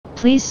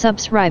Please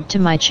subscribe to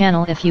my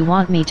channel if you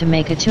want me to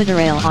make a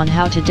tutorial on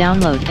how to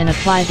download and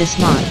apply this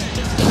mod.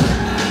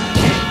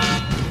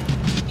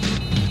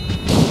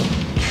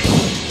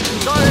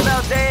 Sorry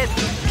about that.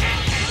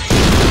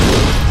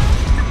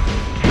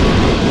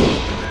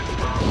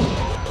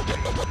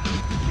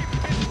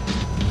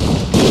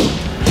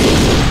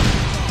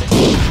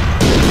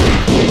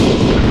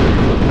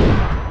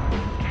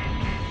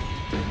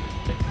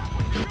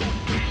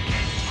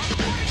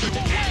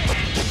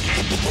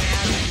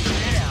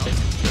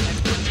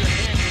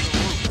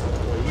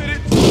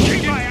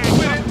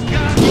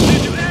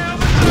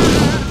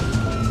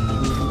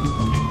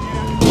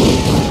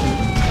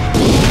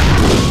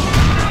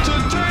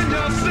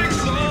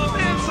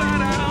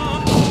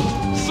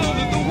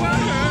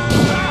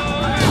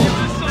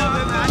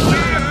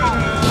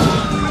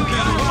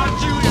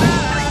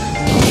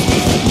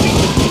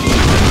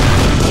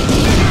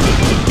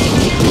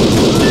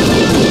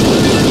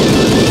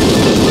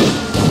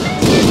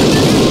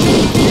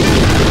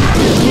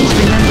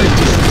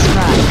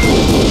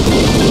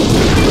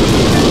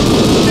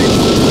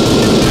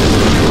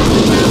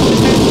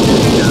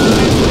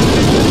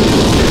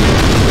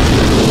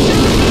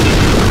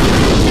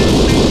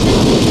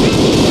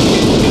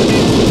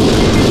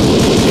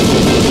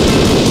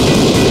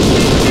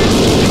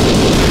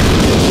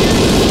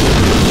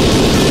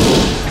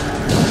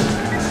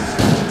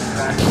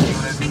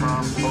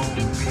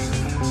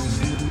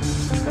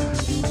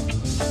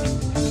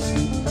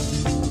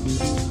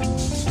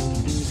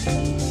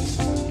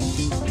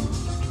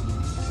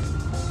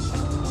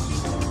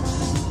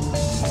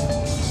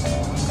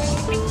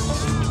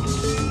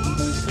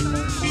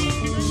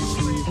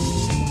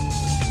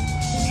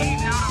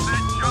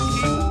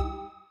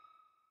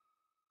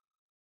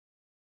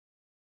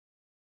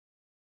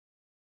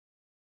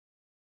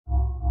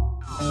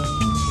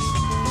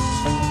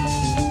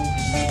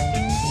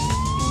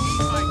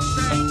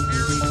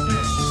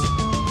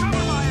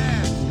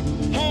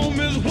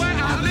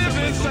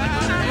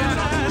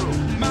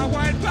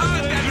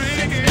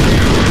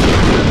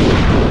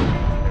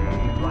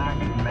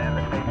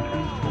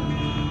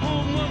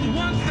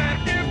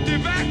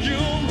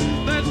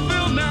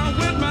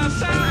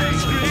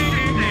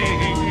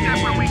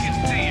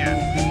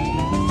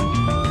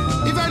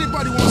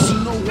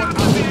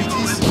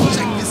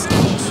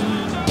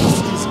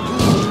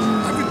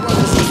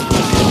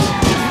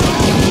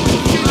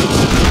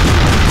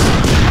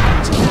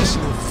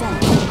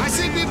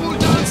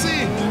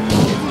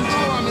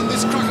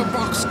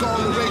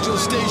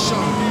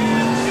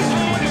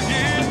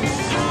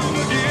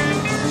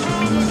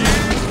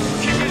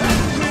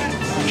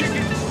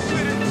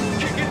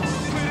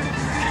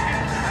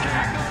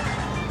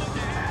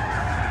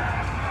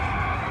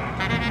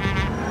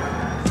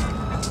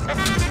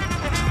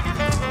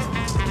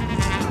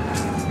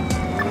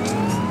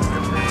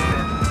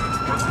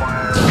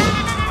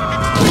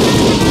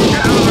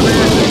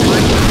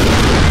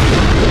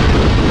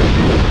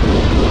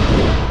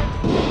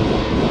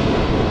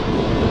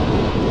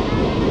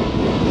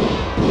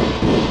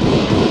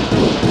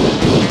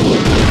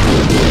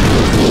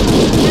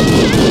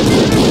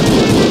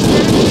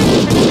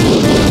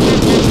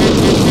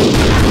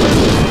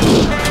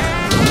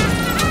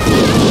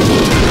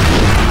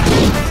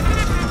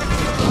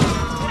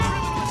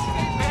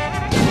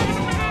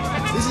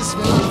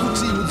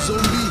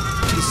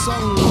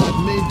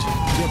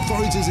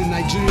 Authorities in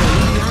Nigeria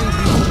really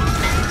angry.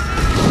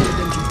 Wanted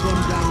them to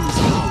burn down his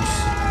house.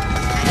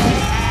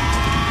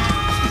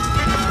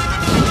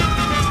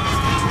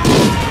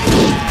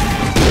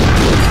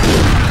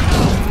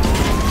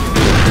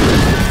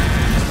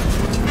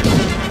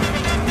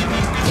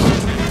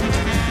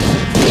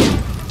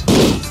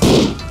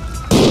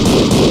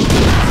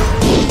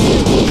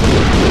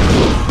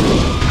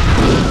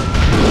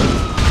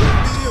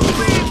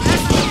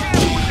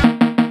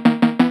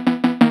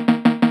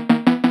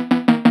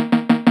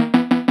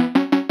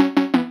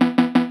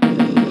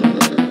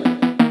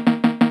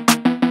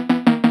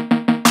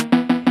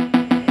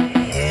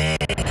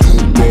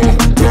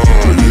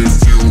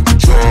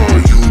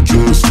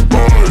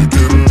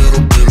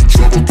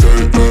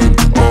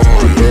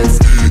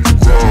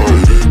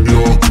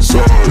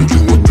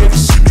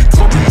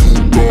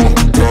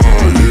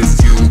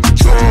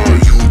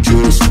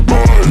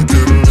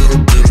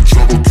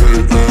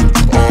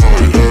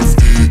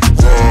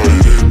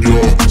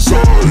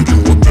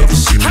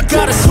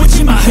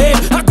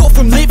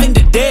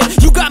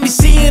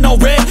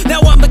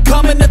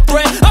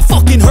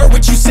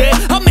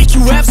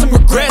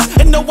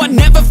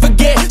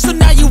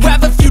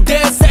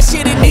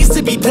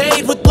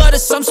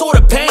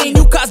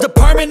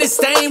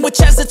 Which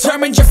has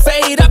determined your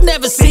fate. I've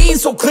never seen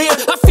so clear.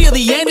 I feel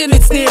the end and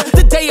it's near.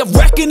 The day of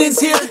reckoning's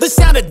here. The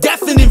sound of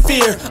deafening fear.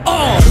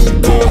 You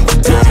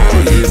won't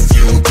die if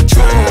you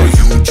try.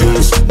 You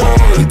just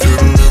might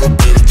get a little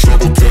bit of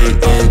trouble.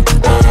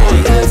 K-N-I-F-E,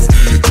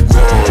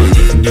 right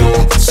in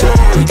your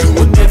side. You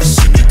will never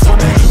see me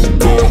coming. You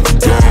won't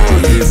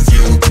die if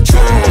you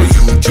try.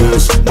 You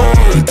just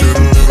might get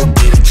a little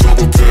bit of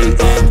trouble.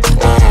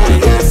 K-N-I-F-E,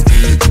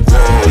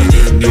 right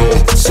in your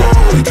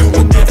side. You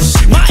will never see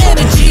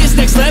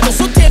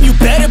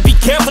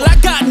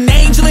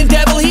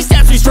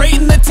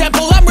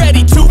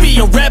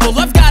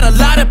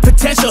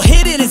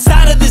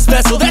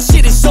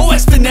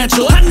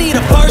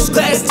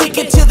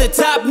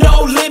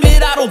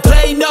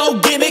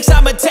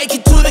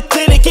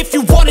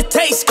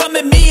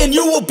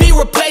you'll be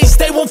replaced.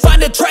 They won't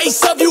find a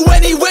trace of you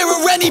anywhere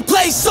or any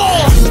place. You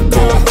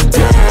gon'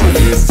 die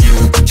if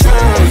you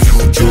try.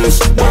 You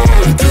just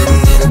might get a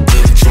little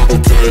bit of trouble,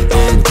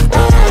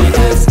 K-N-I-F-E,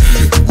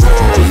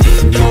 right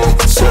in your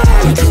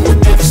side. You would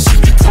never see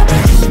me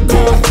coming. You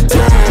gon'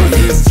 die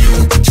if you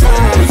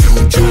try. You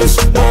just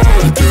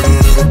might get a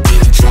little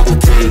bit of trouble,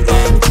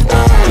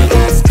 K-N-I-F-E,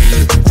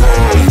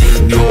 right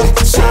in your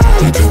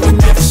side. You would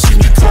never see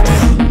me coming.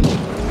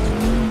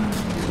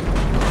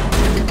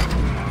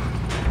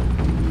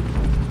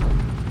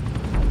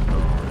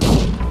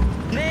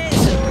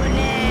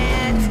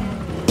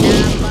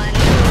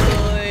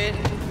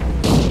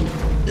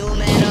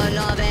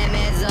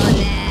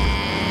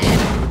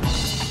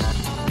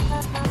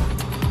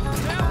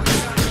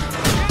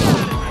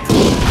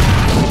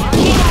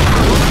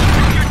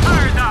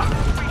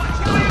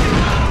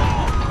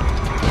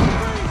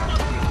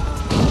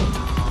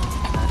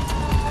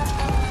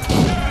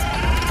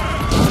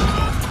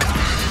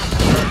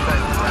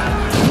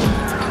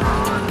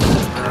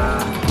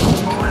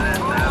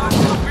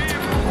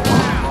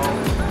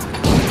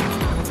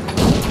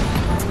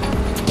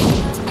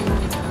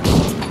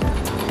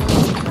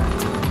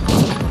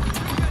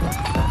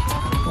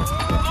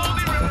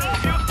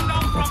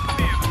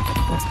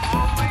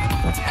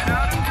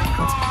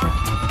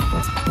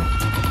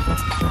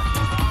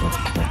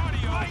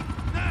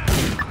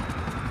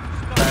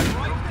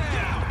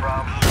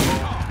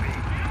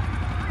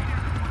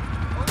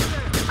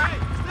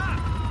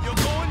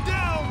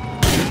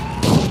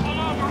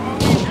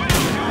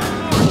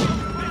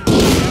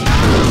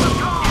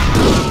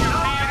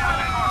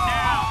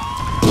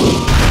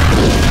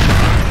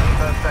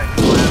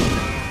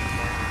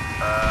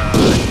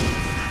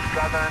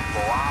 Southern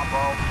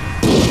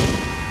Boabo.